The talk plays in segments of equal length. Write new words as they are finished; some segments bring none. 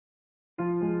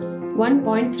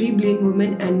1.3 billion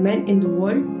women and men in the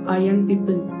world are young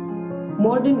people.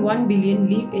 More than 1 billion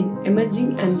live in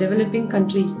emerging and developing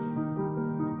countries.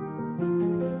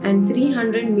 And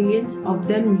 300 million of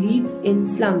them live in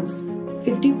slums.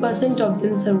 50% of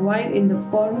them survive in the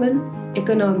formal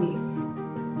economy.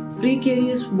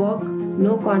 Precarious work,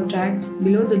 no contracts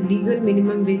below the legal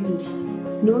minimum wages,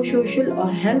 no social or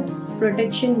health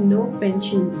protection, no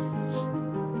pensions.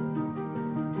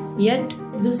 Yet,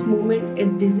 this movement is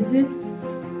decisive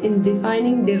in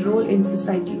defining their role in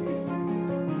society.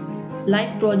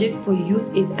 Life Project for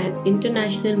Youth is an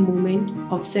international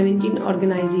movement of 17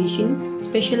 organizations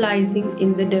specializing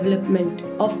in the development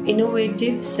of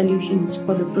innovative solutions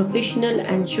for the professional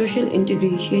and social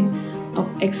integration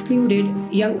of excluded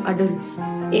young adults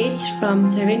aged from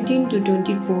 17 to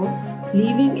 24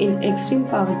 living in extreme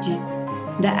poverty.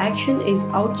 The action is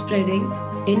outspreading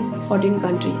in 14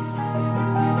 countries.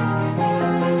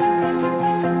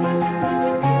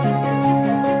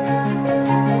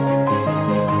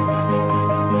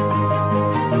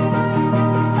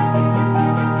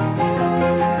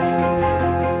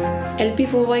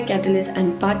 LP4Y Catalyst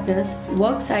and partners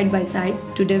work side by side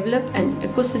to develop an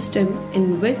ecosystem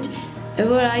in which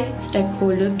every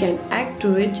stakeholder can act to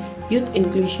reach youth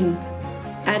inclusion,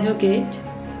 advocate,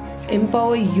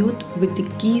 empower youth with the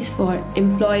keys for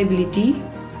employability,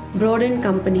 broaden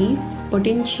companies'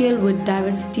 potential with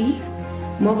diversity,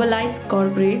 mobilize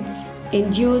corporates,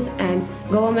 NGOs and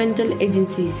governmental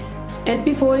agencies.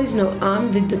 LP4 is now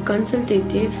armed with the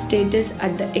consultative status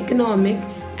at the Economic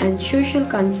and Social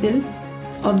Council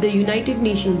of the United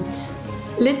Nations.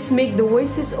 Let's make the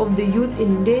voices of the youth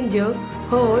in danger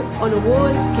heard on a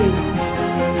world scale.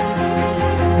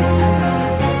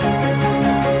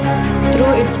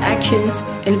 Through its actions,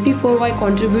 LP4Y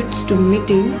contributes to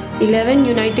meeting 11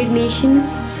 United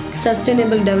Nations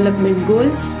Sustainable Development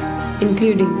Goals,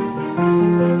 including